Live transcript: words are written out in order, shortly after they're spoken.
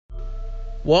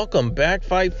Welcome back,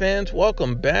 fight fans.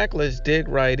 Welcome back. Let's dig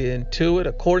right into it.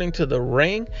 According to The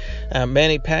Ring,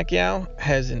 Manny Pacquiao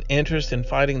has an interest in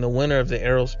fighting the winner of the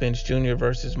Errol Spence Jr.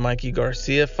 versus Mikey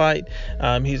Garcia fight.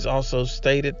 He's also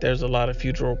stated there's a lot of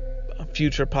future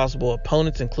possible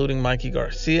opponents, including Mikey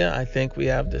Garcia. I think we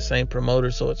have the same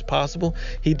promoter, so it's possible.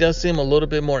 He does seem a little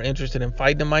bit more interested in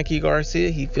fighting Mikey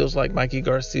Garcia. He feels like Mikey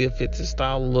Garcia fits his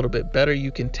style a little bit better.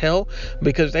 You can tell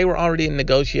because they were already in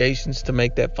negotiations to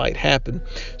make that fight happen.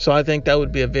 So I think that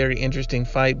would be a very interesting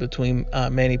fight between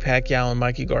Manny Pacquiao and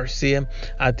Mikey Garcia.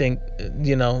 I think,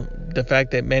 the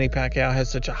fact that Manny Pacquiao has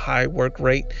such a high work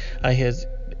rate, his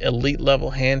elite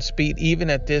level hand speed, even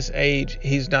at this age,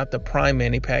 he's not the prime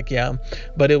Manny Pacquiao,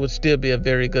 but it would still be a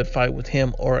very good fight with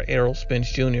him or Errol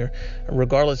Spence Jr.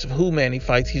 Regardless of who Manny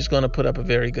fights, he's going to put up a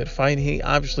very good fight. He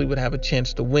obviously would have a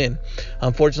chance to win.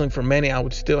 Unfortunately for Manny, I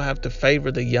would still have to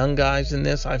favor the young guys in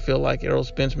this. I feel like Errol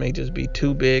Spence may just be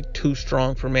too big, too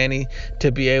strong for Manny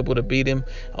to be able to beat him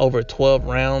over 12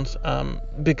 rounds,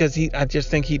 because I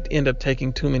just think he'd end up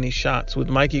taking too many shots. With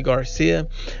Mikey Garcia,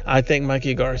 I think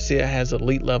Mikey Garcia has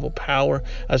elite level power,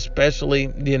 especially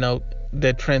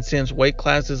that transcends weight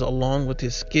classes along with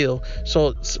his skill.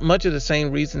 So much of the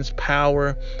same reasons: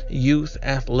 power, youth,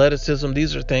 athleticism.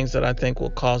 These are things that I think will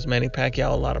cause Manny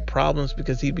Pacquiao a lot of problems,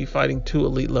 because he'd be fighting two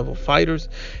elite level fighters.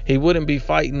 He wouldn't be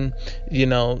fighting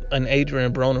an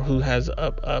Adrian Broner who has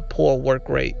a poor work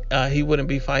rate. He wouldn't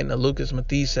be fighting a Lucas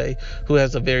Matisse who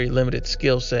has a very limited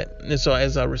skill set. And so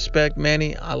as I respect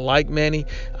Manny, I like Manny,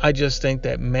 I just think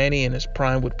that Manny in his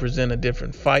prime would present a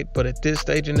different fight. But at this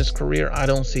stage in his career, I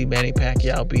don't see Manny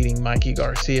Pacquiao beating Mikey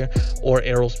Garcia or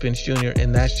Errol Spence Jr.,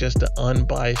 and that's just the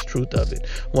unbiased truth of it.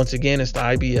 Once again, it's the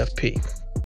IBFP.